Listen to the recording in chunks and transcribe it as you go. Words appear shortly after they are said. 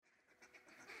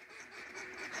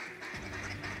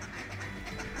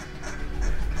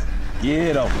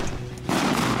Get 'em.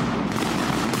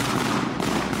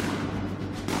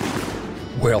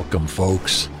 Welcome,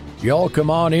 folks. Y'all come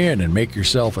on in and make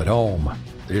yourself at home.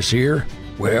 This here,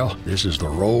 well, this is the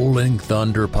Rolling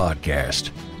Thunder Podcast,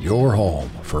 your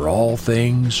home for all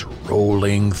things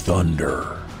Rolling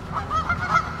Thunder.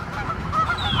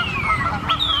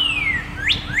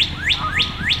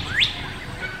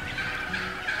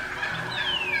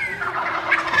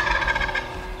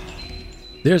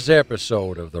 This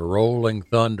episode of the Rolling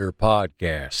Thunder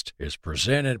Podcast is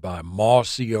presented by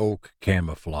Mossy Oak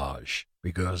Camouflage,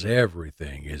 because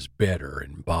everything is better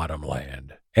in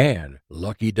Bottomland, and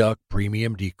Lucky Duck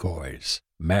Premium Decoys,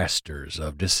 masters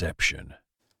of deception.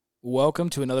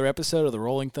 Welcome to another episode of the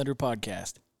Rolling Thunder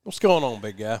Podcast. What's going on,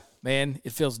 big guy? Man,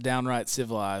 it feels downright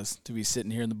civilized to be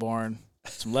sitting here in the barn.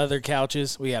 Some leather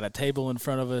couches. We got a table in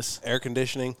front of us. Air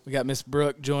conditioning. We got Miss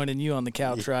Brooke joining you on the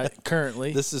couch right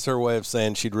currently. This is her way of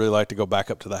saying she'd really like to go back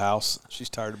up to the house.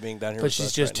 She's tired of being down here but with she's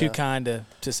us just right too now. kind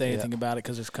to say anything about it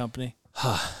because there's company.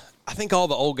 I think all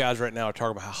the old guys right now are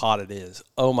talking about how hot it is.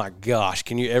 Oh, my gosh.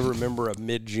 Can you ever remember a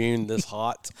mid-June this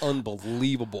hot? It's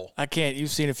unbelievable. I can't.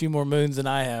 You've seen a few more moons than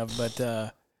I have,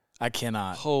 but I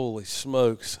cannot. Holy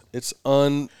smokes. It's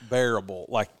unbearable.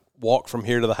 Like, walk from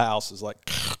here to the house is like...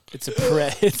 It's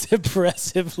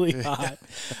oppressively hot.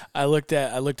 I looked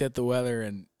at the weather,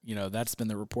 and you know that's been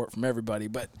the report from everybody.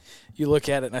 But you look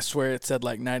at it, and I swear it said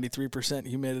like 93%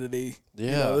 humidity.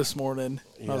 Yeah. This morning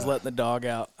I was letting the dog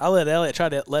out. Tried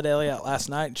to let Ellie out last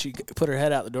night, and she put her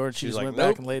head out the door, and she just like, went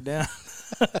nope. back and laid down.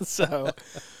 So,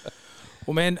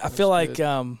 well, man, I feel like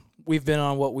we've been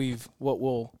on what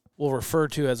we'll refer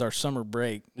to as our summer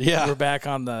break. Yeah. We're back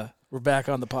on the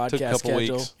podcast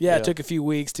schedule. Weeks. Yeah, it took a few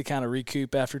weeks to kind of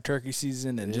recoup after turkey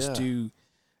season and just do,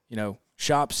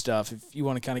 shop stuff. If you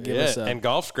want to kind of give us and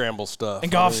golf scramble stuff.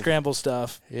 Scramble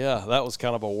stuff. Yeah, that was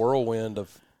kind of a whirlwind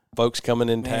of folks coming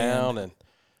in town, and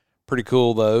pretty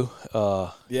cool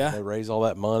though. They raise all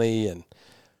that money, and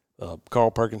Carl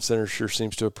Perkins Center sure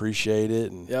seems to appreciate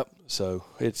it. And so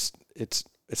it's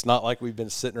not like we've been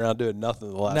sitting around doing nothing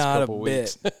the last couple of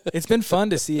weeks. It's been fun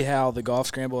to see how the golf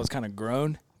scramble has kind of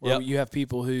grown. Where you have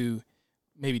people who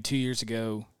maybe 2 years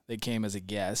ago they came as a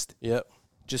guest. Yep.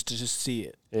 Just to see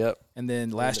it. Yep. And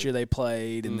then last year they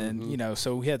played, and then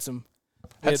so we had some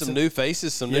new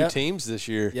faces, some new teams this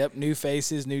year. Yep, new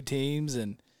faces, new teams,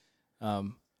 and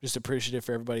just appreciative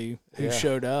for everybody who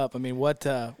showed up. I mean, what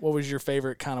was your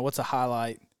favorite what's a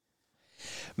highlight?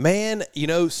 Man,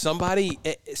 somebody.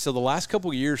 So the last couple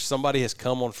of years, somebody has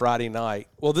come on Friday night.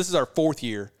 Well, this is our fourth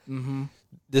year. Mm-hmm.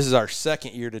 This is our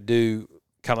second year to do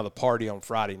kind of the party on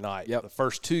Friday night. Yep. The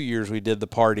first 2 years we did the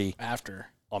party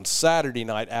on Saturday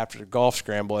night after the golf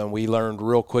scramble, and we learned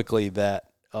real quickly that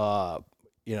a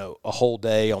whole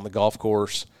day on the golf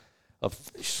course of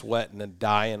sweating and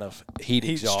dying of heat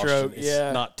exhaustion stroke,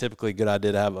 is not typically a good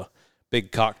idea to have a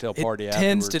big cocktail party afterwards. It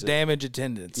tends to damage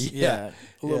attendance. A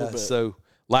little bit. So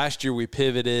last year we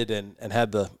pivoted and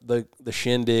had the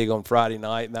shindig on Friday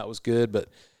night, and that was good. But,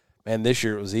 man, this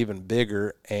year it was even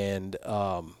bigger. And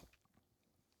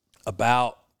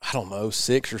about,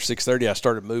 6 or 6:30, I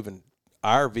started moving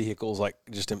our vehicles, like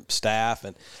just in staff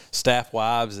and staff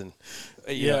wives and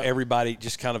everybody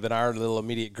just kind of in our little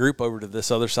immediate group over to this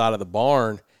other side of the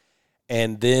barn.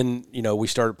 And then, we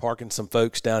started parking some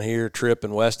folks down here. Tripp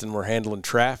and Weston were handling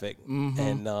traffic. Mm-hmm.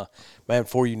 And, man,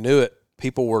 before you knew it,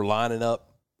 people were lining up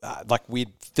like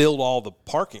we'd filled all the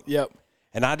parking. Yep.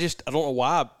 And I don't know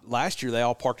why last year they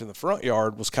all parked in the front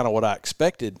yard was kind of what I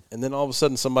expected. And then all of a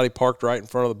sudden somebody parked right in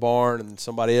front of the barn and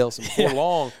somebody else. And before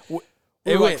long, we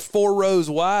were like 4 rows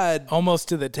wide. Almost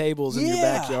to the tables in your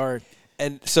backyard.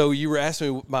 And so you were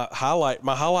asking me my highlight.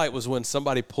 My highlight was when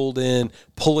somebody pulled in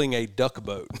pulling a duck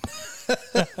boat.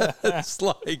 It's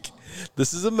like,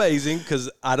 this is amazing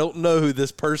because I don't know who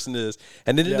this person is.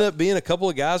 And it ended up being a couple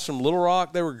of guys from Little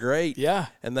Rock. They were great. Yeah.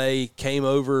 And they came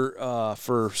over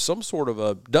for some sort of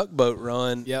a duck boat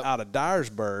run out of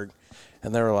Dyersburg.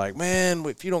 And they were like, man,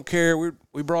 if you don't care,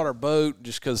 we brought our boat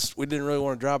just because we didn't really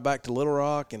want to drive back to Little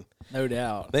Rock. And no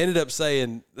doubt. They ended up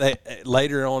saying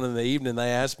later on in the evening, they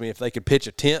asked me if they could pitch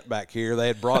a tent back here. They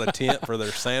had brought a tent for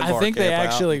their sandbar. I think they camp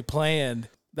actually planned.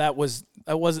 That was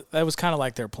kind of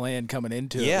like their plan coming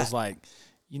into it. It was like,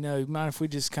 mind if we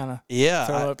just kind of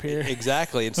throw up here?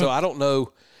 Exactly. And so I don't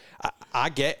know.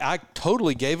 I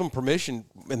totally gave them permission,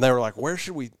 and they were like, where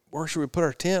should we put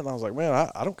our tent? And I was like, man,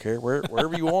 I don't care,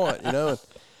 wherever you want, And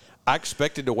I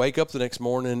expected to wake up the next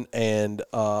morning and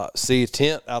see a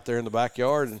tent out there in the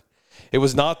backyard, and it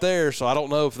was not there. So I don't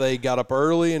know if they got up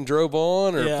early and drove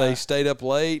on, or if they stayed up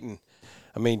late. And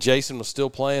I mean, Jason was still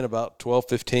playing about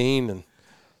 12:15, and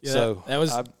Yeah, So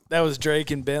that was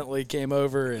Drake and Bentley came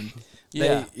over and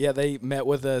they met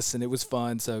with us and it was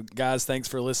fun. So guys, thanks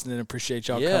for listening. Appreciate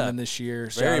y'all coming this year.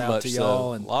 Very Shout out much to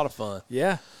y'all so. and a lot of fun.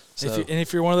 Yeah. So,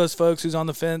 if you're one of those folks who's on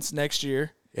the fence next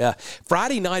year. Yeah.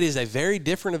 Friday night is a very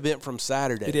different event from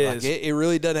Saturday. It is. It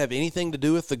really doesn't have anything to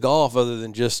do with the golf other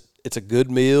than just it's a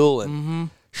good meal. And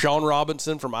Sean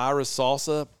Robinson from Ira's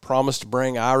Salsa promised to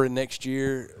bring Ira next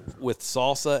year with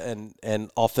salsa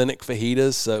and authentic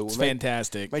fajitas. So it's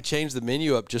fantastic. May change the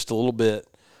menu up just a little bit.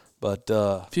 But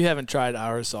if you haven't tried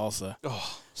Ira's Salsa,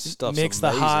 stuff's mix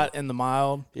amazing. the hot and the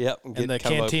mild. Yep. And the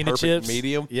kind cantina of a chips.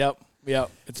 Medium. Yep.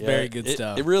 It's very good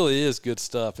stuff. It really is good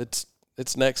stuff. It's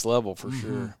next level for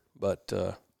sure. But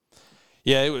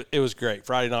it was great.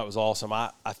 Friday night was awesome.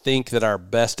 I think that our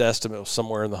best estimate was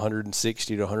somewhere in the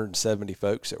 160 to 170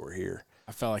 folks that were here.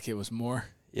 I felt like it was more.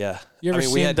 Yeah. You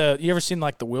ever seen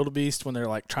like the wildebeest when they're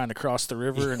like trying to cross the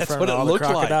river in front of all the looked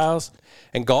crocodiles? Like.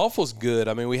 And golf was good.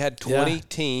 I mean, we had 20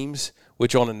 teams,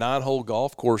 which on a 9-hole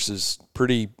golf course is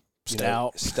pretty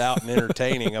stout and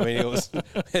entertaining. I mean,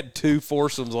 we had 2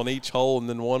 foursomes on each hole, and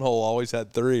then one hole always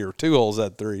had 3, or 2 holes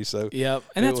had 3. So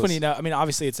and that's when I mean,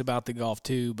 obviously it's about the golf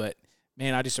too, but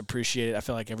man, I just appreciate it. I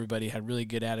feel like everybody had really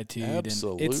good attitude.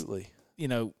 Absolutely.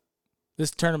 And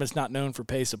this tournament's not known for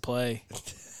pace of play.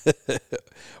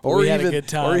 or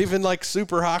even like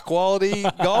super high quality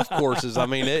golf courses. I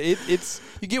mean, it's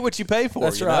you get what you pay for.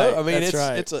 That's right. I mean,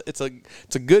 it's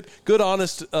a good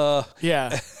honest.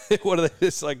 What are they?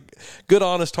 It's like good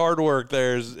honest hard work.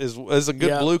 There is a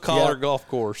good blue collar golf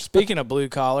course. Speaking of blue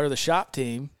collar, the shop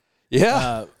team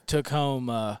took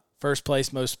home first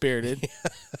place, most spirited.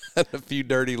 A few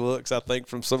dirty looks, I think,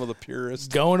 from some of the purists.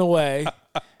 Going away,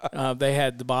 they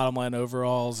had the bottom line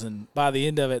overalls, and by the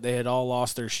end of it, they had all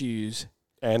lost their shoes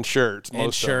and shirts.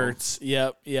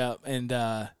 Yep. And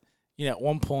at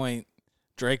one point,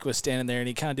 Drake was standing there, and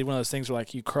he kind of did one of those things where,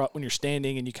 like, when you're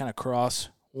standing and you kind of cross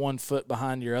one foot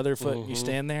behind your other foot, and you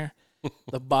stand there.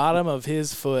 The bottom of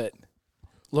his foot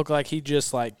looked like he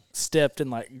just like stepped in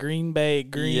like Green Bay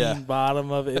green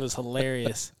bottom of it. It was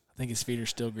hilarious. I think his feet are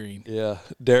still green. Yeah.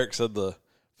 Derek said the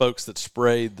folks that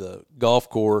sprayed the golf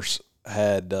course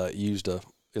had used a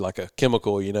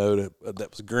chemical, that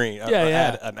was green. An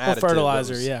additive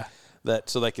fertilizer,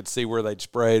 that so they could see where they'd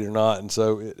sprayed or not. And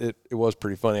so it was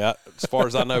pretty funny. As far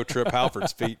as I know, Trip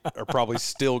Halford's feet are probably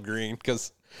still green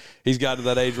because he's got to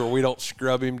that age where we don't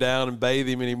scrub him down and bathe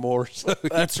him anymore. So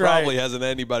That's he probably hasn't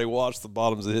had anybody watch the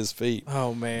bottoms of his feet.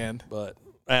 Oh, man.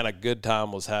 And a good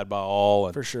time was had by all.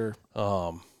 And, for sure.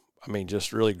 I mean,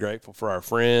 just really grateful for our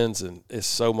friends. And it's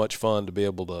so much fun to be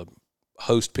able to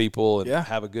host people and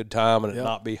have a good time and it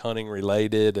not be hunting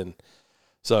related. And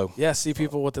so see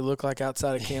people what they look like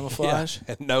outside of camouflage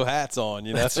and no hats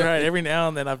on. That's right. Every now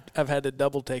and then I've had to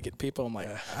double take it. People, I'm like,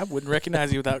 I wouldn't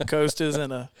recognize you without costas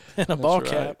and a ball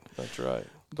cap. That's right.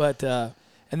 But and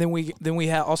then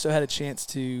we also had a chance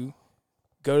to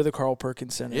go to the Carl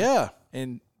Perkins Center.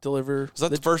 And deliver. Is that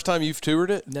the first time you've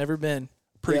toured it? Never been.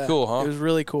 Pretty cool, huh? It was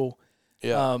really cool.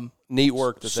 Yeah. Neat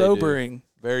work that sobering they do.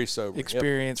 Very sobering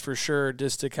experience for sure.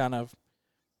 Just to kind of,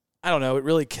 I don't know, it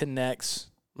really connects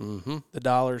the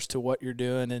dollars to what you're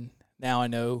doing, and now I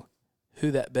know who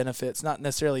that benefits. Not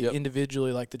necessarily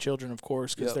individually, like the children, of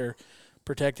course, because they're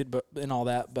protected, but and all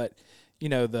that. But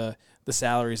the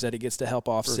salaries that it gets to help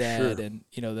offset, and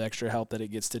the extra help that it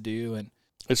gets to do, and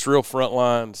it's real front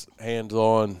lines, hands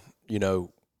on.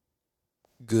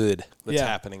 Good that's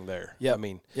happening there. I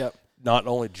mean, not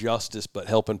only justice, but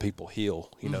helping people heal.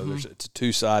 It's a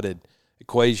two-sided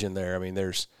equation there. I mean,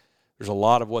 there's a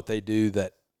lot of what they do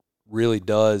that really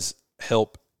does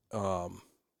help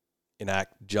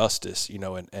enact justice,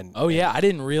 and I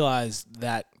didn't realize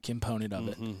that component of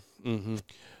it.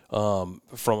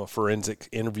 From a forensic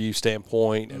interview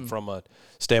standpoint and from a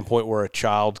standpoint where a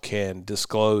child can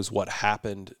disclose what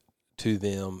happened to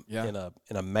them in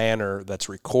a manner that's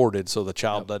recorded, so the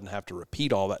child doesn't have to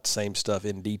repeat all that same stuff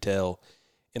in detail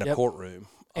in a courtroom.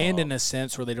 And in a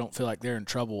sense where they don't feel like they're in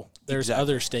trouble. There's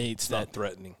other states that not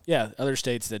threatening. Yeah, other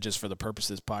states that just for the purpose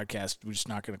of this podcast, we're just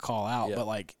not going to call out. But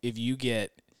like if you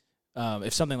get,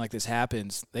 if something like this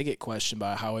happens, they get questioned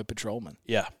by a highway patrolman.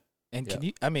 Yeah. And can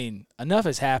you? I mean, enough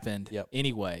has happened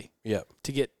anyway.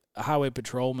 To get a highway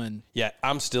patrolman. Yeah,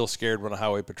 I'm still scared when a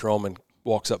highway patrolman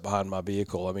walks up behind my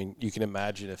vehicle. I mean, you can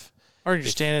imagine if. Or you're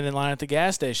standing in line at the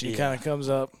gas station. He kind of comes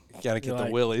up. You got to get the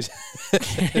willies.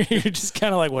 You're just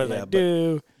kind of like, what do they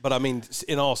do? But I mean,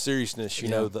 in all seriousness, you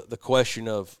know, the question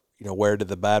of, where did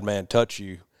the bad man touch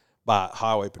you by a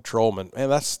highway patrolman, man,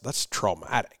 that's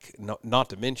traumatic. Not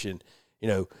to mention,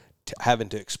 having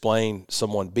to explain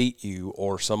someone beat you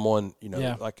or someone,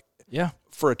 like Yeah.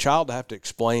 For a child to have to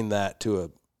explain that to a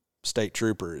state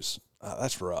trooper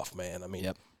that's rough, man. I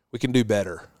mean, we can do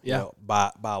better,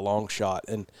 by a long shot.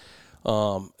 And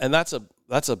that's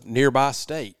a nearby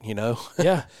state,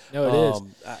 Yeah. No, it is.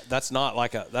 That's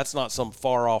not some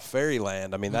far off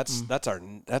fairyland. I mean,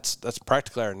 that's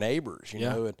practically our neighbors,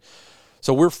 know. And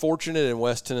so we're fortunate in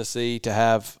West Tennessee to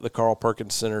have the Carl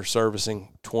Perkins Center servicing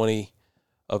 20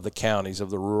 of the counties, of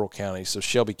the rural counties. So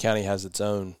Shelby County has its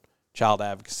own child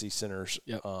advocacy centers.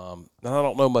 Yep. And I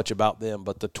don't know much about them,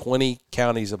 but the 20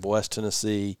 counties of West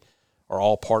Tennessee are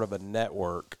all part of a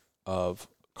network of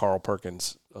Carl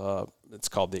Perkins. It's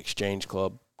called the Exchange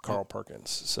Club Carl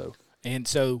Perkins. So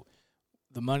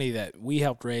the money that we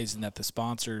helped raise and that the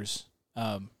sponsors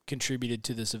contributed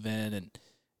to this event, and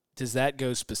does that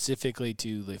go specifically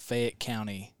to the Fayette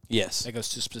County? Yes. That goes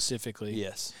to specifically.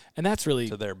 Yes. And that's really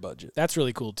to their budget. That's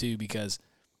really cool too, because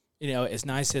as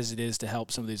nice as it is to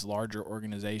help some of these larger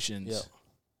organizations,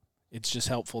 it's just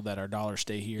helpful that our dollars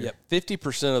stay here. Yep.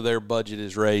 50% of their budget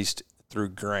is raised through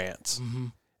grants,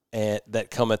 and that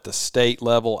come at the state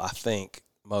level, I think,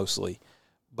 mostly.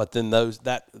 But then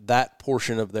that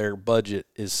portion of their budget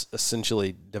is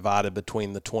essentially divided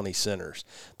between the 20 centers.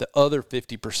 The other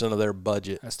 50% of their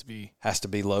budget has to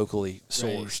be locally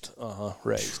sourced,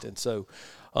 raised. And so,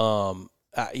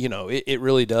 it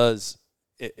really does.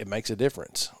 It makes a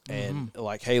difference. And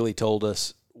like Haley told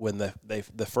us, when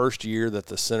the first year that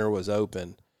the center was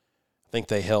open, I think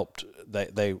they helped.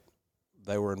 They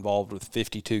were involved with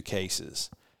 52 cases.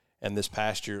 And this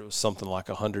past year, it was something like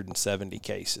 170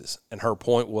 cases. And her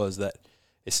point was that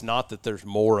it's not that there's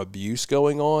more abuse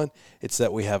going on; it's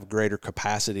that we have greater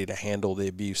capacity to handle the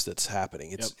abuse that's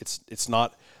happening. It's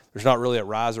not. There's not really a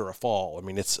rise or a fall. I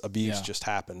mean, it's abuse just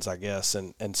happens, I guess.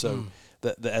 And so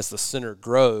as the center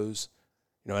grows,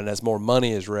 and as more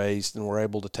money is raised, and we're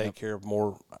able to take care of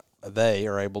more, they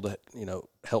are able to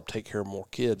help take care of more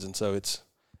kids. And so it's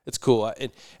cool.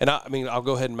 I mean, I'll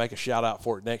go ahead and make a shout out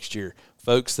for it next year.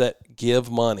 Folks that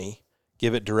give money,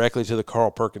 give it directly to the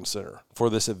Carl Perkins Center for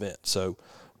this event. So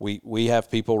we have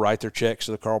people write their checks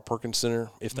to the Carl Perkins Center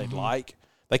if they'd like.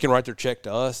 They can write their check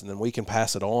to us, and then we can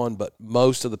pass it on. But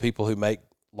most of the people who make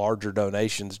larger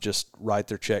donations just write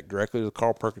their check directly to the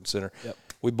Carl Perkins Center. Yep.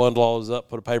 We bundle all those up,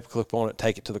 put a paperclip on it,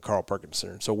 take it to the Carl Perkins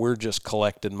Center. So we're just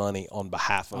collecting money on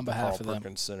behalf of the Carl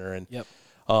Perkins Center. And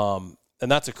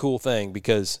and that's a cool thing,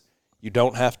 because you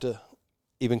don't have to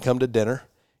even come to dinner.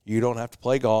 You don't have to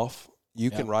play golf. You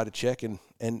can write a check and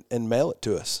mail it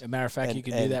to us. As a matter of fact, you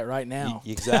can do that right now.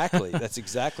 Exactly. That's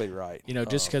exactly right.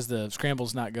 Just because the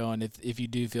Scramble's not going, if you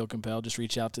do feel compelled, just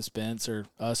reach out to Spence or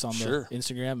us on the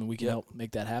Instagram, and we can help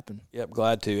make that happen. Yep,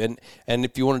 glad to. And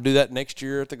if you want to do that next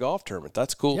year at the golf tournament,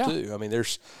 that's cool too. I mean,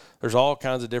 there's all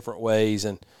kinds of different ways,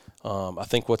 and I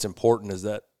think what's important is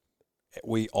that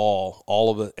we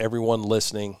all of it, everyone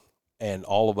listening, and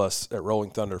all of us at Rolling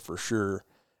Thunder for sure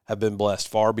have been blessed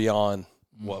far beyond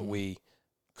what we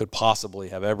could possibly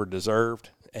have ever deserved.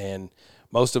 And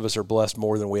most of us are blessed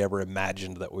more than we ever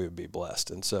imagined that we would be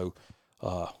blessed. And so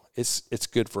it's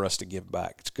good for us to give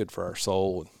back. It's good for our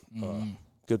soul, and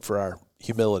good for our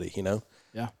humility,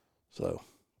 Yeah. So,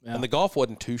 and the golf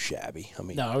wasn't too shabby. I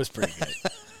mean, no, it was pretty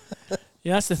good.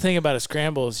 That's the thing about a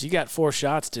scramble is you got 4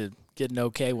 shots to get an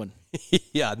okay one.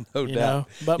 Yeah, no doubt.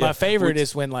 But my favorite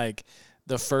is when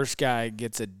the first guy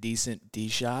gets a decent D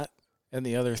shot and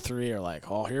the other 3 are like,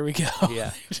 oh, here we go.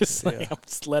 Yeah. just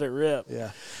let it rip.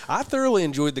 Yeah. I thoroughly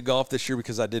enjoyed the golf this year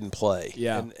because I didn't play.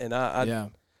 Yeah. And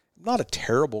I'm not a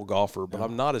terrible golfer, but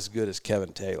I'm not as good as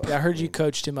Kevin Taylor. Yeah, I heard you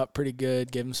coached him up pretty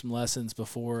good, gave him some lessons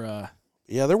before.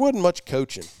 Yeah, there wasn't much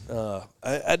coaching.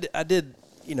 I did,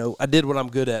 I did what I'm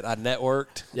good at. I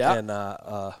networked. Yeah.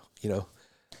 And,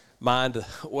 mine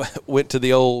went to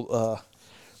the old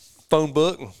phone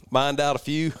book and mined out a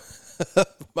few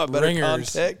my better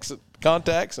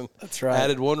contacts, and that's right.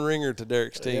 Added 1 ringer to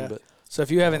Derek's team. Yeah. But so if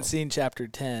you haven't seen Chapter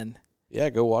 10,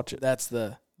 go watch it. That's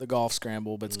the golf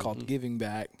scramble, but it's called Giving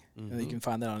Back, and you can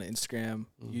find that on Instagram,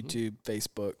 YouTube,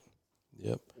 Facebook,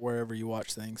 wherever you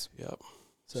watch things. Yep.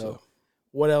 So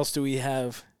what else do we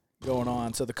have going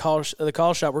on? So the call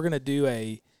shot, we're going to do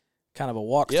a kind of a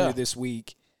walkthrough this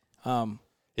week.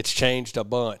 It's changed a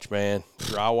bunch, man.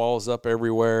 Drywall's up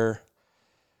everywhere.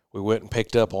 We went and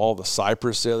picked up all the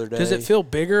cypress the other day. Does it feel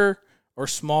bigger or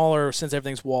smaller since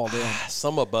everything's walled in?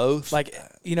 Some of both.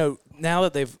 Now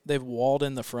that they've walled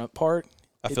in the front part,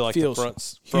 I feel like feels the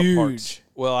front huge. part's,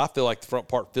 well, I feel like the front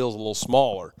part feels a little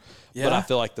smaller, but I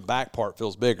feel like the back part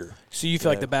feels bigger. So you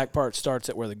feel like the back part starts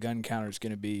at where the gun counter is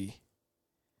going to be?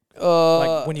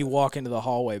 Like when you walk into the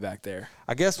hallway back there.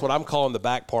 I guess what I'm calling the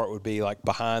back part would be like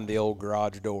behind the old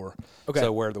garage door. Okay.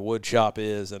 So where the wood shop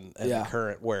is and the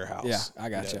current warehouse. Yeah, I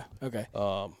gotcha. Okay.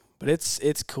 But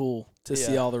it's cool to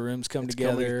see all the rooms come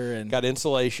together. And got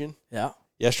insulation. Yeah.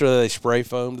 Yesterday they spray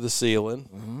foamed the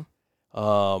ceiling.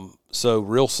 Mm-hmm. So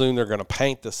real soon they're going to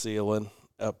paint the ceiling,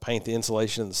 paint the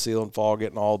insulation in the ceiling fall,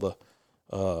 getting all the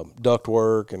duct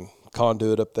work and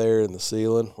conduit up there in the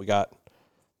ceiling. We got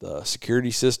the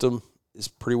security system is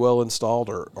pretty well installed,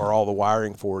 or all the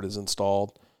wiring for it is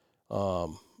installed.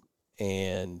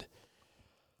 And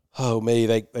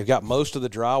they've got most of the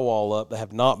drywall up. They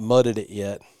have not mudded it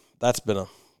yet. That's been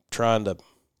trying to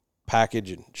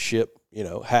package and ship,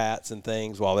 hats and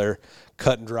things while they're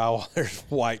cutting drywall. There's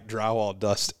white drywall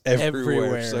dust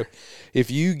everywhere. So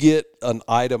if you get an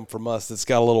item from us that's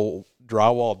got a little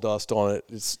drywall dust on it,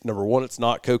 it's number one, it's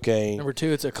not cocaine. Number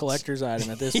two, it's a collector's item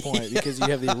at this point because you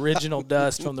have the original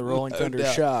dust from the Rolling Thunder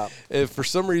shop. If for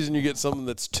some reason you get something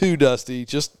that's too dusty,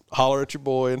 just holler at your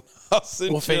boy and I'll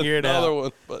send you figure another it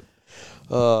out. one.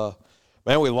 But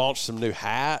man, we launched some new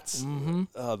hats.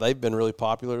 Mm-hmm. They've been really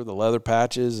popular, the leather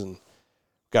patches, and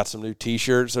got some new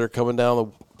T-shirts that are coming down the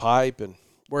pipe, and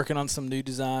working on some new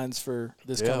designs for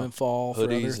this coming fall for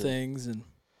other things. And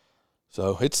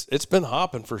so it's been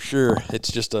hopping for sure. It's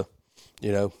just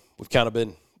we've kind of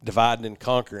been dividing and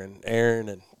conquering. Aaron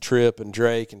and Tripp and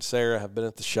Drake and Sarah have been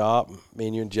at the shop. Me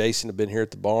and you and Jason have been here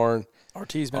at the barn.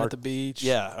 RT's been at the beach.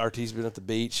 Yeah, RT's been at the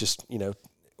beach. Just,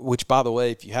 which, by the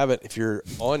way, if you're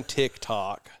on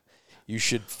TikTok, you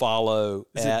should follow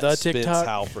at Spence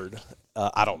Halford.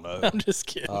 I don't know. I'm just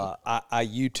kidding. I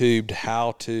YouTubed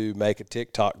how to make a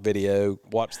TikTok video,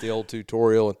 watched the old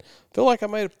tutorial, and feel like I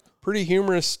made a pretty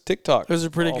humorous TikTok. It was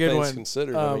a pretty good one.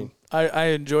 Considered. I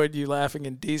enjoyed you laughing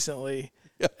indecently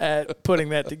at putting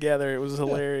that together. It was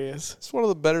hilarious. It's one of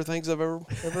the better things I've ever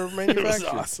manufactured. It was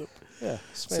awesome. Yeah,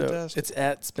 it's fantastic. So it's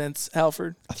at Spence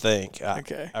Halford. I think.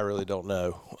 Okay. I really don't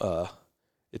know.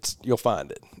 You'll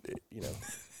find it.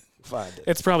 Find it.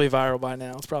 It's probably viral by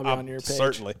now. It's probably on your page.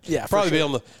 Certainly. Yeah, probably be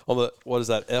on the what is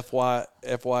that,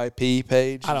 FYP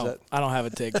page? I don't have a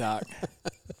TikTok.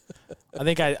 I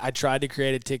think I tried to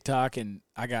create a TikTok and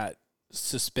I got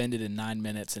suspended in 9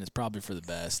 minutes, and it's probably for the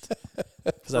best.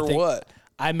 For what?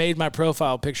 I made my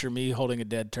profile picture me holding a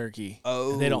dead turkey.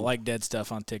 Oh. And they don't like dead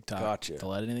stuff on TikTok. Gotcha. They'll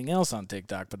let anything else on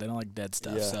TikTok, but they don't like dead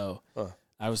stuff. Yeah. So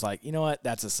I was like, you know what?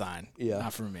 That's a sign. Yeah.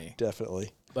 Not for me. Definitely.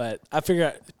 But I figure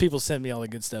out people send me all the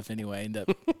good stuff anyway, end up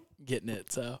getting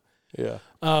it. So yeah.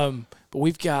 But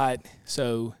we've got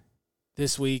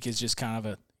this week is just kind of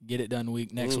a get it done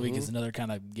week. Next week is another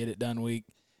kind of get it done week,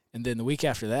 and then the week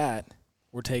after that,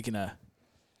 we're taking a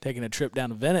trip down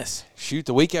to Venice. Shoot,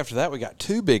 the week after that, we got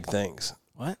two big things.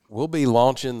 What? We'll be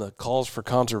launching the calls for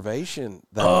conservation.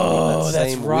 That's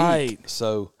same right. Week.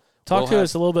 So talk to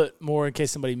us a little bit more in case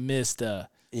somebody missed that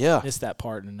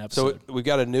part in an episode. So we've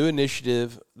got a new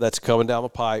initiative that's coming down the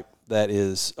pipe that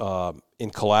is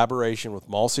in collaboration with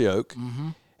Mossy Oak. Mm-hmm.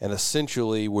 And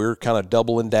essentially we're kind of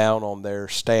doubling down on their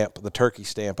stamp, the turkey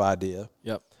stamp idea.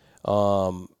 Yep.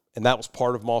 And that was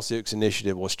part of Mossy Oak's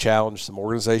initiative, was challenge some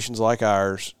organizations like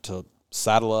ours to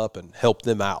saddle up and help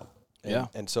them out.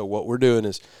 And so what we're doing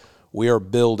is we are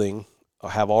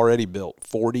have already built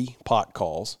 40 pot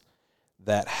calls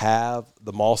that have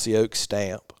the Mossy Oak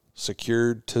stamp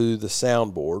secured to the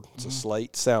soundboard. It's a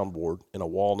slate soundboard in a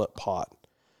walnut pot.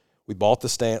 We bought the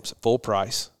stamps at full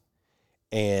price,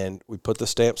 and we put the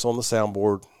stamps on the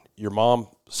soundboard. Your mom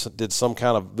did some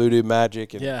kind of voodoo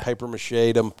magic and paper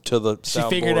mache'd them to the soundboard. She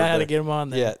figured out how to get them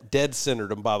on there. Yeah, dead centered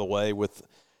them, by the way, with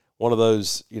one of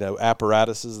those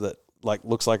apparatuses that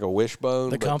looks like a wishbone.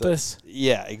 The compass?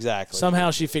 Yeah, exactly. Somehow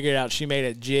she figured out, she made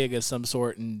a jig of some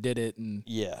sort and did it. And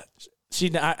yeah.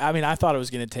 I thought it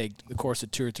was going to take the course of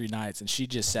 2 or 3 nights, and she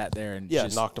just sat there and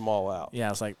knocked them all out. Yeah,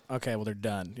 I was like, okay, well, they're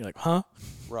done. You're like, huh?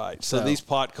 Right. So these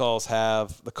pot calls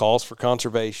have the calls for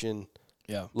conservation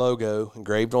logo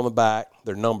engraved on the back.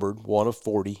 They're numbered 1 of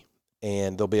 40,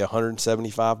 and they'll be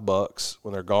 $175.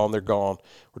 When they're gone, they're gone.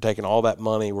 We're taking all that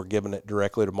money, we're giving it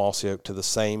directly to Mossy Oak, to the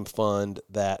same fund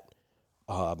that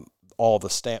all the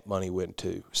stamp money went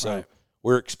to. So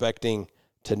we're expecting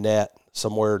to net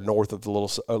somewhere north of a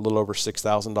little over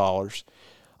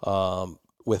 $6,000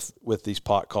 with these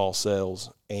pot call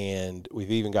sales, and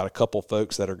we've even got a couple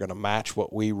folks that are going to match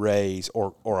what we raise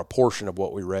or a portion of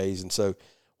what we raise. And so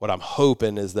what I'm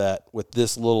hoping is that with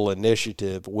this little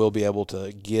initiative, we'll be able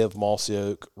to give Mossy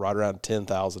Oak right around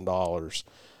 $10,000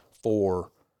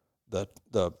 for the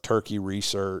turkey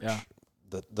research. Yeah.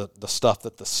 The stuff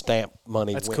that the stamp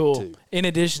money went cool. to. In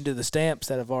addition to the stamps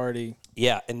that have already...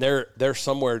 Yeah, and they're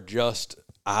somewhere just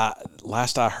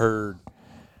last I heard,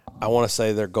 I want to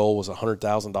say their goal was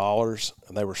 $100,000,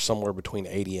 and they were somewhere between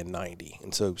 80 and 90.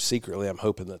 And so secretly, I'm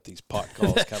hoping that these pot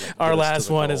calls kind of our last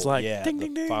one goal. is like ding,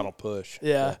 ding, ding. Final push.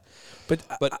 Yeah. But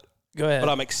go ahead. But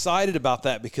I'm excited about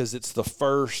that because it's the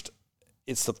first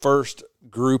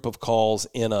group of calls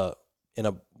in a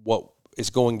what is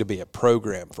going to be a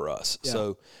program for us. Yeah.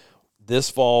 So this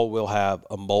fall we'll have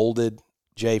a molded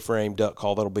J-frame duck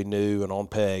call that'll be new and on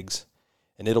pegs,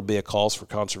 and it'll be a calls for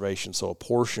conservation. So a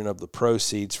portion of the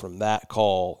proceeds from that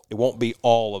call, it won't be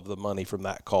all of the money from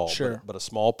that call, sure, but a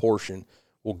small portion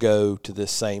will go to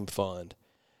this same fund.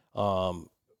 I'm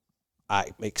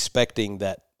expecting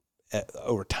that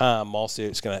over time, Mossy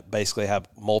Oak's going to basically have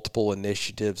multiple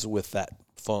initiatives with that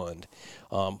fund.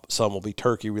 Some will be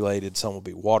turkey related, some will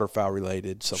be waterfowl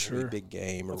related, some will be big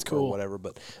game or whatever.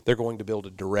 But they're going to be able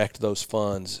to direct those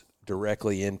funds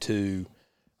directly into,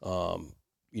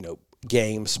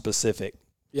 game specific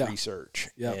research.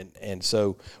 Yeah. And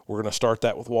so we're going to start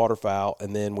that with waterfowl,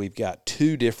 and then we've got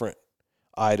 2 different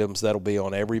items that'll be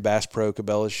on every Bass Pro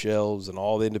Cabela's shelves and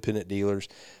all the independent dealers.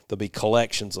 There'll be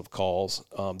collections of calls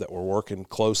that we're working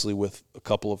closely with a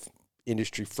couple of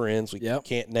industry friends we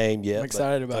can't name yet. I'm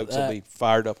excited about folks that. Will be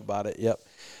fired up about it. Yep.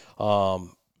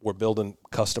 We're building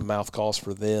custom mouth calls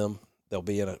for them. They'll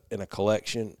be in a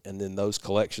collection, and then those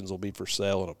collections will be for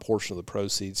sale, and a portion of the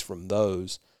proceeds from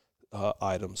those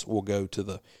items will go to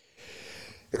the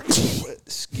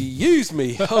excuse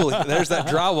me, holy, there's that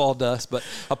drywall dust, but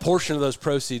a portion of those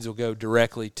proceeds will go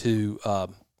directly to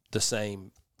the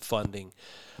same funding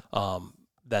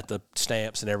that the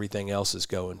stamps and everything else is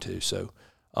going to. So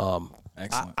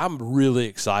excellent. I'm really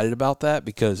excited about that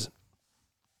because,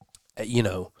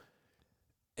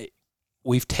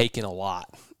 we've taken a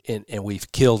lot and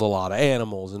we've killed a lot of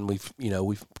animals, and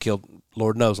we've killed,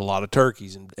 Lord knows, a lot of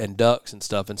turkeys and ducks and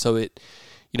stuff. And so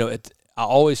I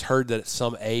always heard that at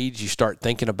some age you start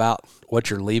thinking about what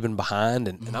you're leaving behind,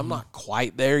 and I'm not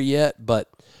quite there yet,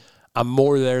 but I'm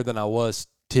more there than I was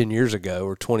 10 years ago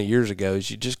or 20 years ago. Is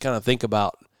you just kind of think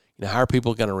about, how are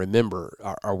people going to remember?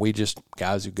 Are we just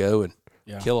guys who go and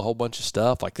kill a whole bunch of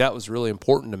stuff? Like, that was really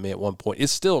important to me at one point.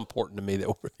 It's still important to me that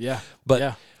we're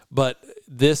but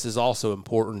this is also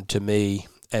important to me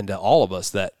and to all of us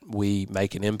that we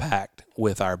make an impact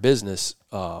with our business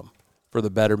for the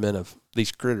betterment of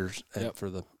these critters and for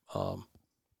the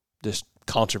just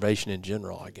conservation in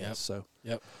general, I guess. So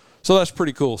that's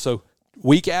pretty cool. So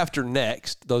week after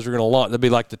next, those are going to launch. They'll be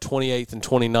like the 28th and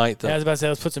 29th. I was about to say,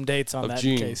 let's put some dates on that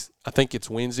June. In case. I think it's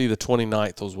Wednesday, the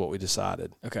 29th was what we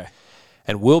decided. Okay.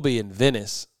 And we'll be in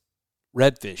Venice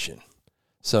red fishing.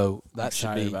 So that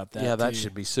should be that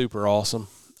should be super awesome.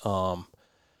 Got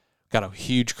a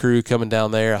huge crew coming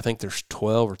down there. I think there's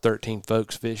 12 or 13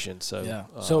 folks fishing. So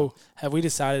so have we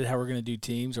decided how we're going to do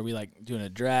teams? Are we like doing a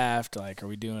draft? Like, are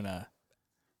we doing a?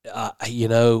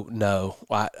 No,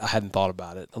 I hadn't thought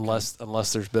about it unless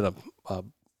there's been a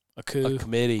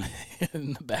committee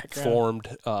in the background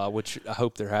formed, which I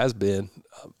hope there has been.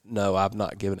 No, I've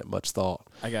not given it much thought.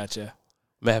 I gotcha.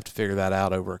 May have to figure that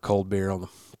out over a cold beer on the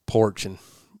porch and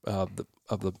of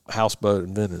the houseboat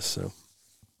in Venice. So,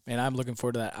 man, I'm looking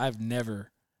forward to that. I've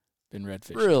never been red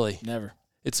fishing. Really? Never.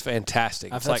 It's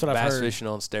fantastic. It's like bass fishing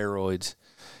on steroids.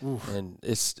 Oof. And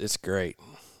it's great.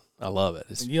 I love it.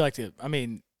 And you like to? I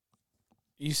mean,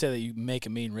 you said that you make a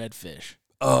mean redfish.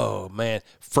 Oh man,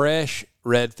 fresh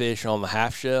redfish on the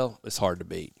half shell is hard to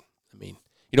beat. I mean,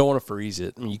 you don't want to freeze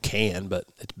it. I mean, you can, but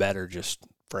it's better just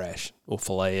fresh. We'll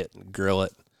fillet it and grill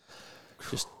it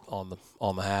just on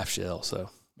the half shell. So,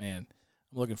 man,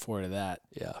 I'm looking forward to that.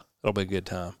 Yeah, it'll be a good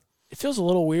time. It feels a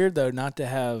little weird though not to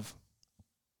have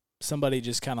somebody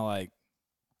just kind of like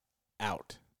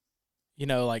out.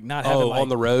 Like not having on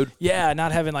the road. Yeah,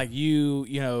 not having like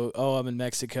I'm in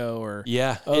Mexico or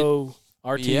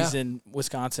RT's in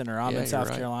Wisconsin or I'm in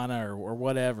South Carolina or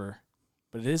whatever.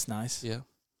 But it is nice. Yeah.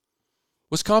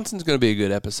 Wisconsin's going to be a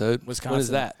good episode. Wisconsin. When is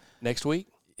that? Next week?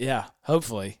 Yeah,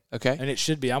 hopefully. Okay. And it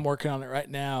should be. I'm working on it right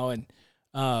now, and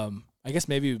I guess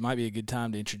maybe it might be a good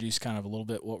time to introduce kind of a little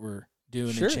bit what we're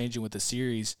doing and changing with the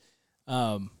series.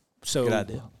 So good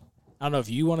idea. I don't know if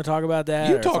you want to talk about that.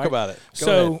 You talk about it.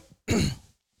 Go ahead.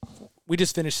 We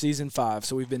just finished season 5,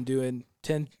 so we've been doing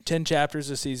 10 chapters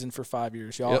a season for 5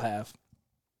 years. Y'all have.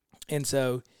 And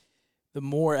so the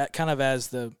more, kind of as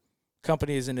the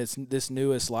company is in this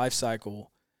newest life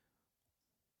cycle,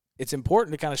 it's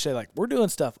important to kind of say, like, we're doing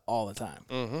stuff all the time.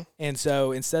 Mm-hmm. And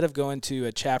so instead of going to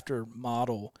a chapter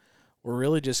model, we're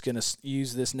really just going to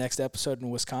use this next episode in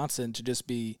Wisconsin to just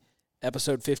be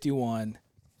episode 51.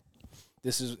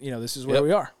 This is where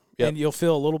we are. Yep. And you'll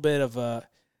feel a little bit of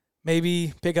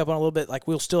maybe pick up on a little bit. Like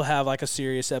we'll still have like a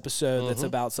serious episode that's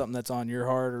about something that's on your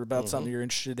heart or about something you're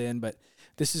interested in. But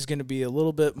this is going to be a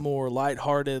little bit more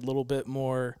lighthearted, a little bit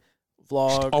more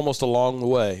vlog. Just almost along the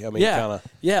way. I mean, kind of.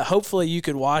 Yeah, hopefully you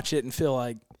could watch it and feel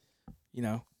like,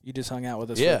 you just hung out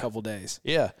with us for a couple days.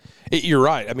 Yeah, you're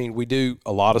right. I mean, we do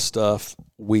a lot of stuff.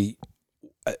 One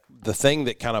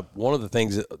of the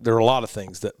things there are a lot of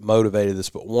things that motivated this,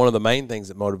 but one of the main things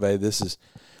that motivated this is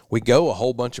we go a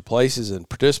whole bunch of places and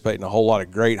participate in a whole lot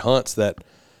of great hunts that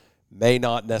may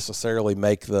not necessarily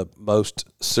make the most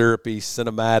syrupy,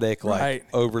 cinematic, like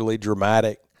overly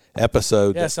dramatic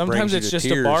episode. Yeah, sometimes it's just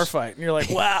a bar fight, and you're like,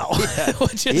 wow,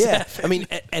 what just happened? I mean,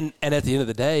 and at the end of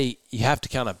the day, you have to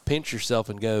kind of pinch yourself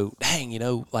and go, dang,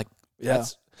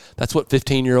 that's what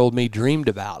 15-year-old me dreamed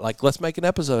about. Like, let's make an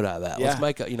episode out of that. Yeah. Let's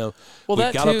make we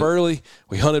got up early,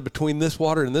 we hunted between this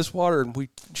water and this water, and we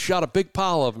shot a big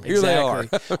pile of them. Here they are.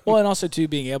 Well, and also, too,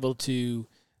 being able to,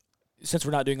 since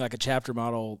we're not doing like a chapter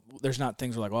model, there's not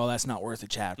things we're like, well, that's not worth a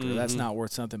chapter. That's not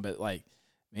worth something. But, like,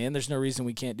 man, there's no reason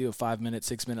we can't do a 5-minute,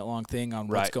 6-minute long thing on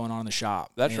what's going on in the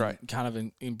shop. That's right. Kind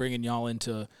of in bringing y'all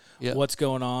into what's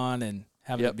going on and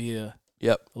having it be a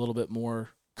little bit more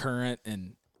current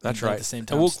and that's right. At the same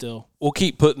time, we'll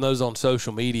keep putting those on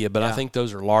social media, but I think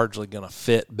those are largely going to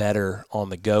fit better on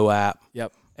the Go app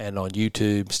and on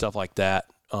YouTube, stuff like that.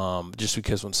 Just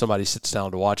because when somebody sits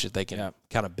down to watch it, they can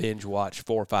kind of binge watch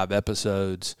 4 or 5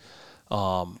 episodes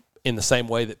in the same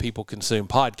way that people consume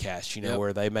podcasts,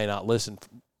 where they may not listen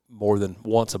more than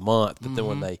once a month, but then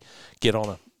when they get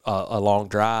on a long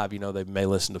drive, they may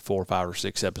listen to 4 or 5 or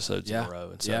 6 episodes in a row.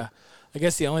 And so, I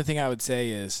guess the only thing I would say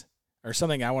is, or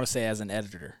something I want to say as an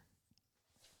editor,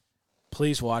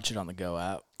 please watch it on the Go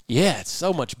app. Yeah, it's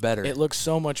so much better. It looks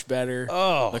so much better.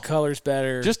 Oh, the color's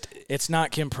better. It's not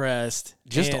compressed.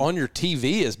 Just on your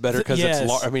TV is better because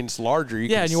it's larger. You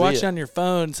can and you see watch it on your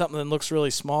phone, something that looks really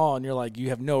small, and you're like, you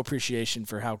have no appreciation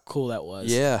for how cool that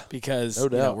was. Yeah, because no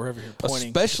doubt. We're over here pointing,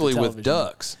 especially with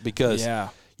ducks, because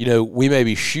we may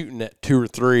be shooting at 2 or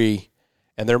 3.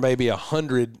 And there may be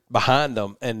 100 behind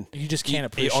them, and you just can't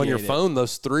appreciate on your phone.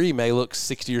 Those 3 may look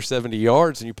 60 or 70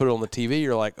 yards, and you put it on the TV.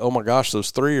 You're like, oh my gosh,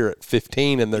 those 3 are at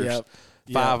 15, and there's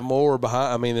 5 more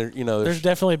behind. I mean, there's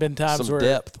definitely been times where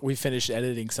depth. We finished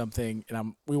editing something,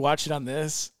 and we watch it on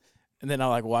this, and then I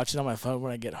like watch it on my phone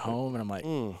when I get home, and I'm like,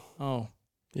 oh.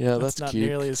 Yeah, that's not cute.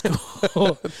 nearly as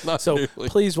cool. So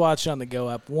please watch it on the Go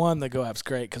app. One, the Go app's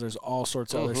great because there's all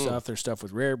sorts of other stuff. There's stuff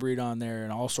with Rare Breed on there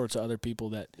and all sorts of other people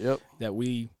that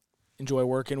we enjoy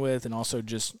working with and also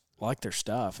just like their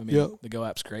stuff. I mean, the Go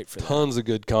app's great for that. Tons of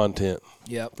good content.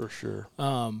 Yep. For sure.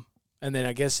 And then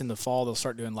I guess in the fall they'll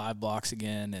start doing live blocks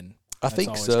again. And I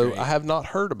think so. Great. I have not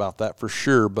heard about that for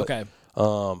sure, but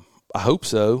I hope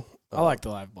so. I like the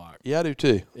live block. Yeah, I do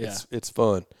too. Yeah. It's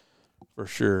fun for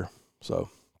sure. So.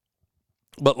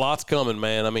 But lots coming,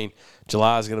 man. I mean,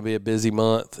 July is going to be a busy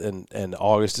month, and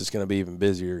August is going to be even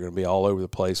busier. Going to be all over the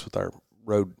place with our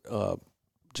road,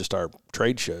 just our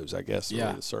trade shows, I guess,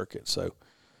 the circuit. So,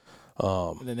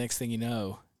 and the next thing you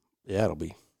know, we'll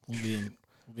be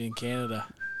in Canada.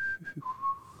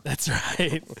 That's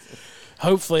right.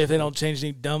 Hopefully, if they don't change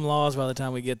any dumb laws by the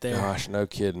time we get there. Gosh, no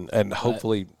kidding. And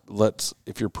hopefully,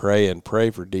 if you're praying, pray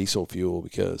for diesel fuel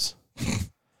because.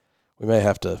 We may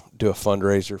have to do a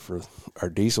fundraiser for our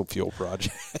diesel fuel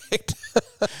project.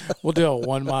 We'll do a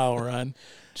 1 mile run.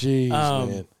 Jeez,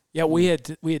 man. Yeah, we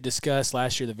had discussed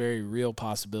last year the very real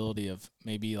possibility of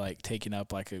maybe like taking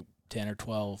up like a 10 or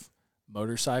 12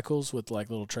 motorcycles with like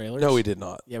little trailers. No, we did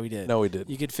not. Yeah, we did. No, we didn't.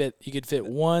 You could fit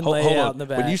one layout in the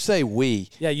back. When you say we,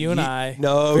 you and I.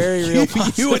 No, very real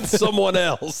possibility. You and someone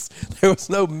else. There was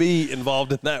no me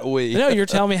involved in that we. No, you're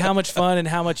telling me how much fun and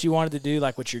how much you wanted to do,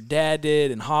 like what your dad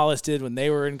did and Hollis did when they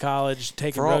were in college,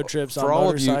 taking road trips on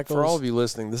motorcycles. For all of you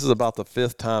listening, this is about the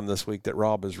 5th time this week that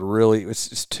Rob is really.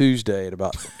 It's Tuesday at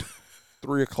about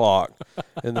 3:00,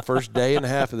 and the first day and a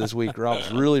half of this week,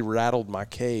 Rob's really rattled my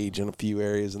cage in a few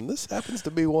areas, and this happens to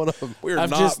be one of them. We're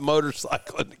not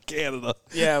motorcycling to Canada.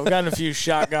 Yeah, we've gotten a few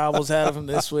shot gobbles out of him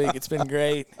this week. It's been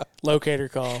great. Locator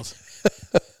calls.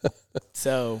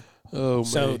 So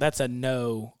that's a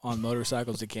no on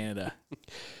motorcycles to Canada.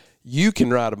 You can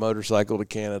ride a motorcycle to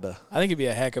Canada. I think it'd be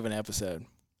a heck of an episode.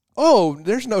 Oh,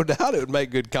 there's no doubt it would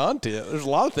make good content. There's a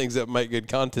lot of things that make good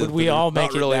content. Would we all make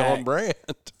not it really back? On brand?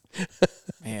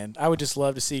 Man, I would just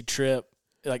love to see Drake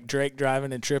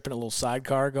driving and Tripp in a little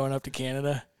sidecar going up to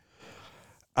Canada.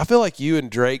 I feel like you and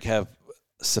Drake have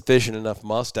sufficient enough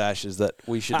mustaches that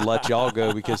we should let y'all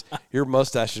go because your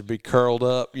mustaches be curled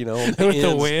up, on the with ends.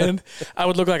 The wind. I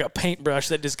would look like a paintbrush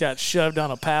that just got shoved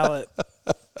on a pallet.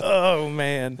 Oh,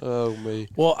 man. Oh, me.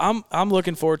 Well, I'm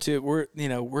looking forward to it. We're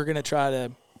We're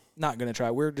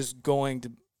just going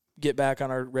to get back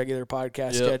on our regular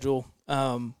podcast schedule.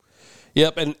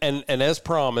 Yep, and as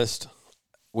promised,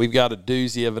 we've got a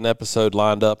doozy of an episode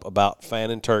lined up about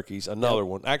fanning turkeys. Another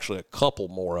one, actually a couple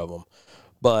more of them.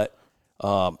 But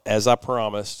as I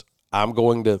promised, I'm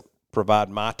going to provide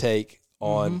my take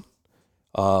on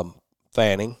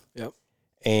fanning. Yep.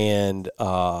 And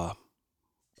I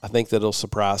think that it'll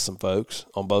surprise some folks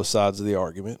on both sides of the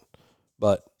argument.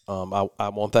 But I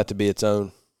want that to be its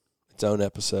own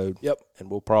episode. Yep. And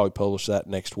we'll probably publish that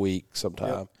next week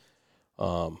sometime.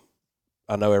 Yep.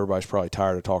 I know everybody's probably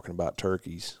tired of talking about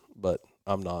turkeys, but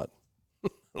I'm not. I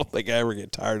don't think I ever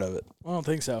get tired of it. I don't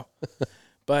think so.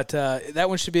 But that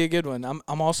one should be a good one.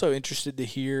 I'm also interested to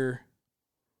hear,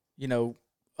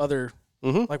 other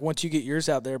like once you get yours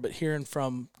out there, but hearing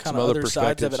from kind of other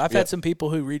sides of it. I've had some people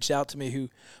who reached out to me who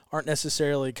aren't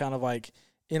necessarily kind of like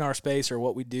in our space or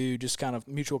what we do, just kind of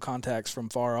mutual contacts from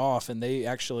far off, and they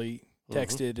actually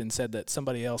texted and said that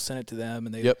somebody else sent it to them,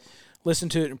 and they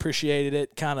listened to it and appreciated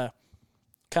it. Kind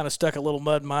of stuck a little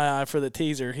mud in my eye for the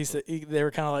teaser. They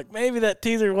were kind of like, maybe that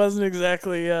teaser wasn't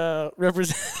exactly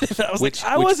representative. I was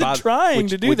I wasn't trying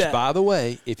to do that. Which, by the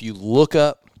way, if you look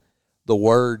up the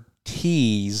word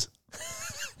tease,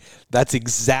 that's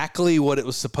exactly what it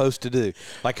was supposed to do.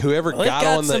 Like whoever got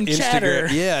on the Instagram, chatter.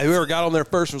 Whoever got on there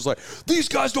first was like, these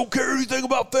guys don't care anything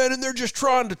about fanning. They're just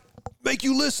trying to make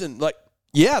you listen. Like,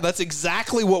 yeah, that's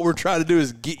exactly what we're trying to do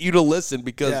is get you to listen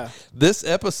because this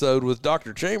episode with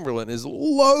Dr. Chamberlain is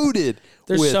loaded.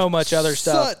 There's so much other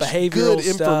stuff, behavioral good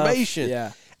information.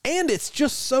 Yeah. And it's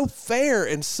just so fair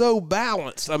and so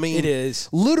balanced. I mean, it is.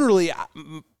 Literally,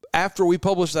 after we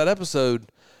published that episode,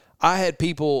 I had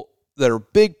people that are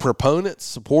big proponents,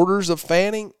 supporters of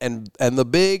fanning, and the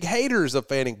big haters of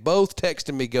fanning, both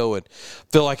texting me going,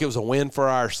 feel like it was a win for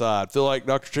our side. Feel like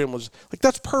Dr. Trim was like,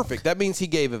 that's perfect. That means he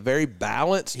gave a very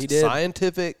balanced,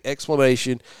 scientific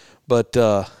explanation. But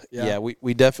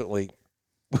we definitely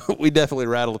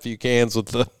rattled a few cans with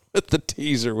the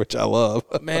teaser, which I love.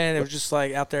 Man, it was just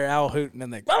like out there owl hooting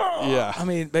and I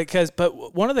mean,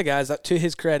 but one of the guys, to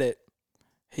his credit,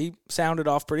 he sounded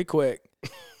off pretty quick.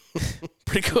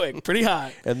 Pretty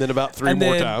high. And then about three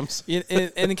more times.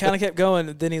 and he kind of kept going.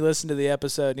 And then he listened to the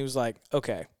episode and he was like,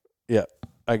 okay. Yeah,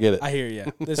 I get it. I hear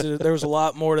you. There was a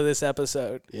lot more to this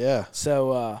episode. Yeah.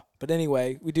 So, but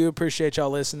anyway, we do appreciate y'all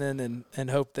listening and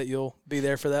hope that you'll be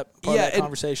there for that part of that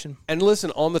conversation. And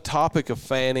listen, on the topic of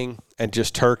fanning and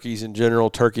just turkeys in general,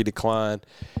 turkey decline,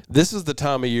 this is the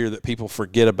time of year that people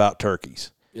forget about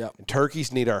turkeys. Yeah. And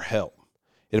turkeys need our help.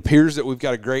 It appears that we've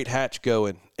got a great hatch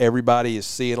going. Everybody is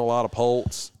seeing a lot of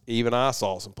poults. Even I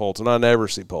saw some poults, and I never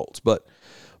see poults. But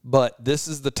this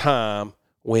is the time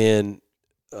when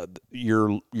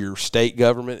your state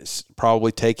government is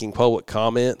probably taking public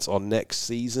comments on next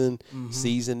season,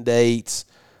 season dates,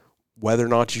 whether or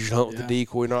not you should hunt with the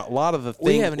decoy or not. A lot of the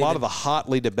things, a lot of the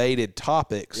hotly debated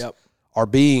topics are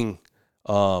being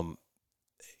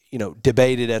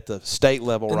debated at the state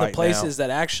level right now. And the places that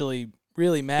actually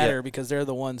really matter because they're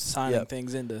the ones signing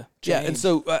things into change. Yeah, and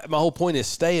so my whole point is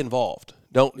stay involved.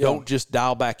 Don't just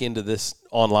dial back into this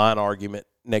online argument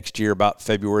next year about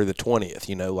February the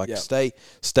 20th.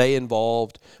 Stay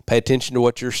involved. Pay attention to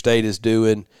what your state is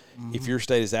doing. If your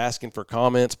state is asking for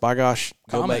comments, by gosh,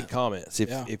 go make comments.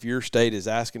 If your state is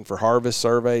asking for harvest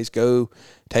surveys, go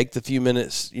take the few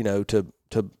minutes, to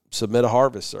submit a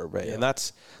harvest survey. And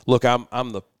that's, look,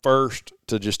 I'm the first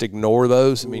to just ignore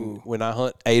those. I mean, when I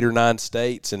hunt 8 or 9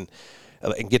 states and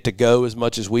get to go as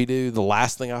much as we do, the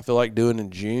last thing I feel like doing in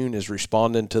June is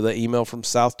responding to the email from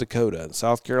South Dakota and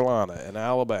South Carolina and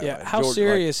Alabama. Yeah, how Georgia.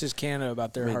 serious is Canada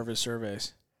about their harvest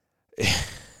surveys?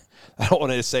 I don't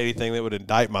want to say anything that would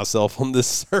indict myself on this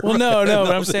survey. Well, no,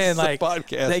 but I'm saying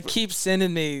podcast, they keep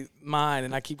sending me mine,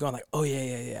 and I keep going like, oh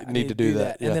yeah, I need to do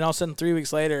that. And then all of a sudden, 3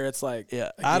 weeks later, it's like,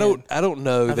 again, I don't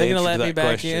know. Are they going to let me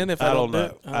back in if I don't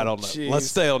know? I don't know. Geez. Let's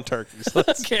stay on turkeys.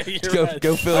 Let's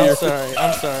go fill your.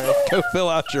 I'm sorry. Go fill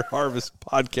out your harvest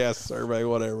podcast survey,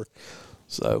 whatever.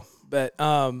 So, but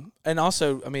and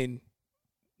also, I mean,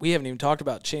 we haven't even talked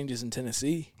about changes in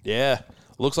Tennessee. Yeah,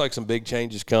 looks like some big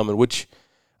changes coming, which.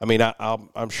 I mean,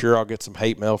 I'm sure I'll get some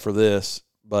hate mail for this,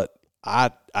 but I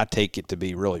take it to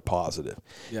be really positive.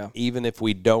 Yeah. Even if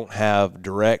we don't have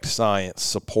direct science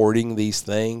supporting these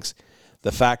things,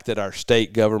 the fact that our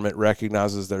state government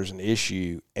recognizes there's an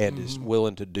issue and is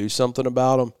willing to do something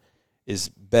about them is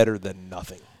better than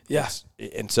nothing. Yes.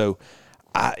 And so,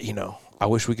 I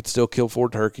wish we could still kill 4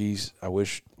 turkeys. I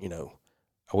wish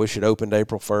it opened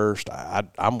April 1st.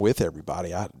 I'm with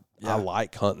everybody. I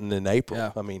like hunting in April.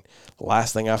 Yeah. I mean, the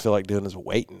last thing I feel like doing is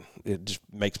waiting. It just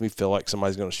makes me feel like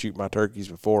somebody's going to shoot my turkeys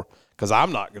before, because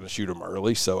I'm not going to shoot them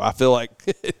early. So I feel like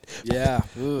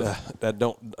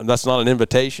that's not an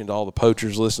invitation to all the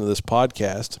poachers listening to this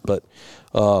podcast. But,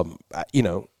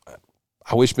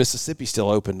 I wish Mississippi still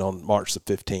opened on March the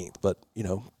 15th. But,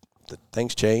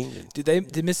 things change.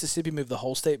 Did Mississippi move the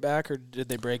whole state back, or did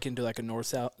they break into like a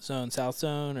north-south zone, south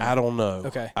zone? Or? I don't know.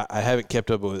 Okay. I haven't kept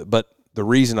up with it. But the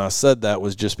reason I said that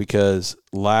was just because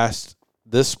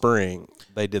this spring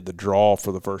they did the draw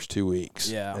for the first 2 weeks.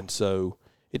 Yeah. And so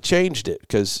it changed it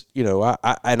because,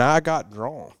 I got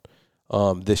drawn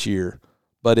this year,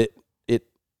 but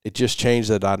it just changed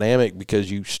the dynamic because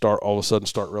you all of a sudden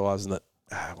start realizing that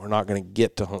we're not going to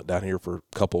get to hunt down here for a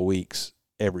couple of weeks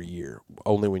every year,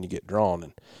 only when you get drawn.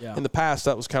 And in the past,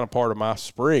 that was kind of part of my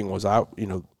spring was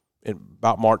in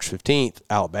about March 15th,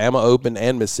 Alabama opened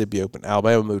and Mississippi opened.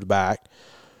 Alabama moved back,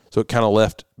 so it kind of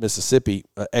left Mississippi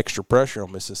extra pressure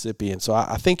on Mississippi. And so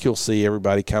I think you'll see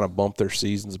everybody kind of bump their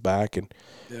seasons back. And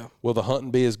will the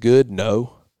hunting be as good?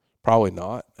 No, probably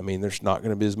not. I mean, there's not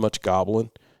going to be as much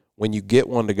gobbling. When you get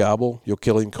one to gobble, you'll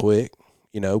kill him quick,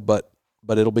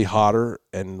 but it'll be hotter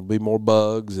and there'll be more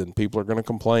bugs and people are going to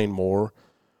complain more.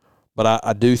 But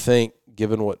I do think,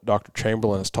 given what Dr.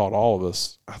 Chamberlain has taught all of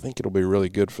us, I think it'll be really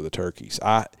good for the turkeys.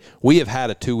 We have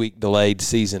had a 2-week delayed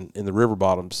season in the river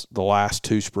bottoms the last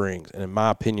 2 springs, and in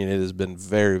my opinion, it has been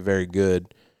very, very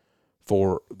good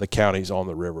for the counties on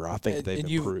the river. I think they've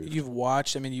improved. You've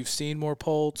watched. I mean, you've seen more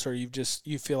poults, or you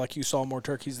feel like you saw more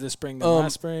turkeys this spring than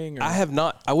last spring. Or? I have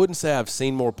not. I wouldn't say I've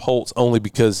seen more poults, only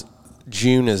because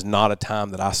June is not a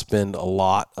time that I spend a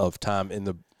lot of time in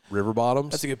the river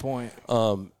bottoms. That's a good point.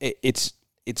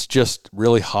 It's just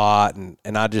really hot, and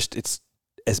it's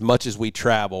as much as we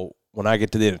travel. When I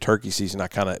get to the end of turkey season,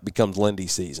 it becomes Lindy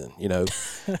season,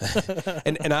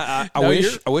 and I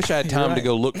wish I had time to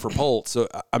go look for poults. So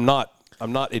I'm not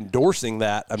endorsing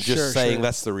that. I'm just saying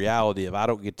that's the reality of I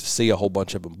don't get to see a whole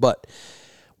bunch of them. But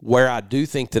where I do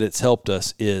think that it's helped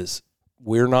us is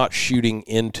we're not shooting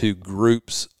into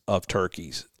groups of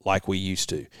turkeys like we used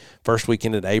to. First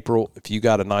weekend in April, if you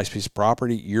got a nice piece of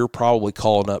property, you're probably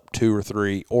calling up 2 or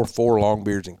 3 or 4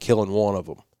 longbeards and killing one of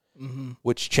them,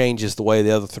 which changes the way the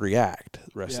other 3 act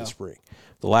the rest of the spring.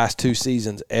 The last 2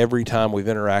 seasons, every time we've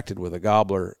interacted with a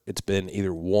gobbler, it's been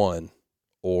either one,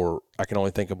 or I can only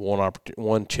think of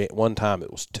one time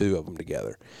it was 2 of them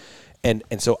together. And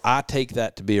so I take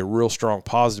that to be a real strong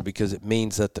positive, because it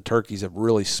means that the turkeys have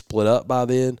really split up by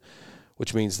then,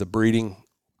 which means the breeding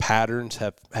patterns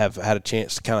have had a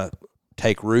chance to kind of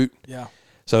take root. Yeah.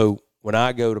 So when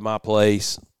I go to my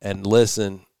place and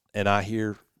listen and I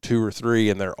hear 2 or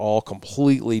 3 and they're all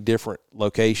completely different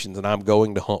locations, and I'm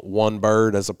going to hunt one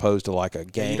bird as opposed to like a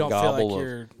gang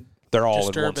gobble, they're all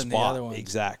in one spot.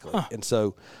 Exactly. Huh. And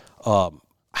so,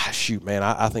 shoot, man,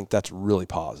 I think that's really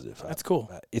positive. That's cool.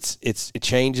 It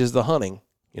changes the hunting,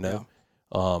 Yeah.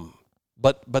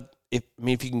 But if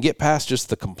you can get past just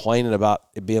the complaining about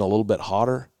it being a little bit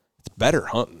hotter, it's better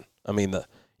hunting. I mean,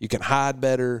 you can hide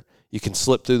better. You can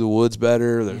slip through the woods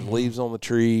better. There's leaves on the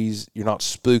trees. You're not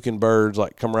spooking birds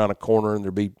like come around a corner and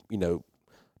there'll be,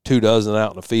 2 dozen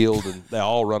out in the field and they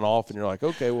all run off and you're like,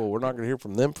 okay, well, we're not going to hear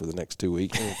from them for the next 2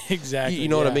 weeks. Exactly. You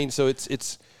know what I mean? So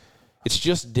it's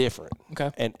just different. Okay.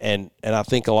 And I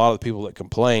think a lot of the people that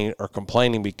complain are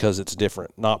complaining because it's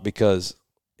different, not because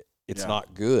it's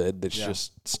not good. It's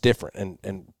just it's different.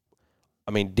 And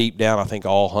I mean, deep down, I think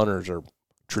all hunters are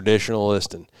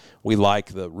traditionalist, and we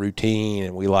like the routine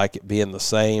and we like it being the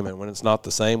same. And when it's not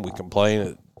the same, we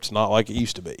complain it's not like it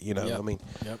used to be. I mean.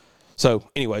 Yep. So,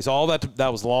 anyways, all that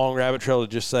was a long rabbit trail to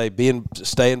just say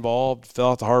stay involved, fill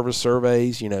out the harvest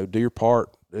surveys, do your part.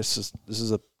 This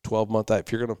is a 12-month act.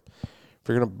 If you're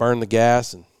gonna burn the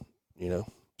gas and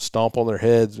stomp on their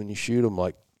heads when you shoot them,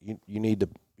 like you need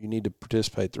to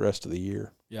participate the rest of the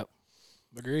year. Yep,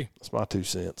 agree. That's my 2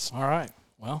 cents. All right.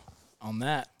 Well, on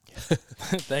that,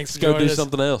 thanks for joining us. Go do us.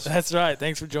 something else. That's right.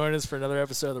 Thanks for joining us for another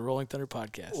episode of the Rolling Thunder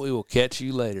Podcast. We will catch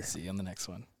you later. See you on the next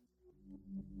one.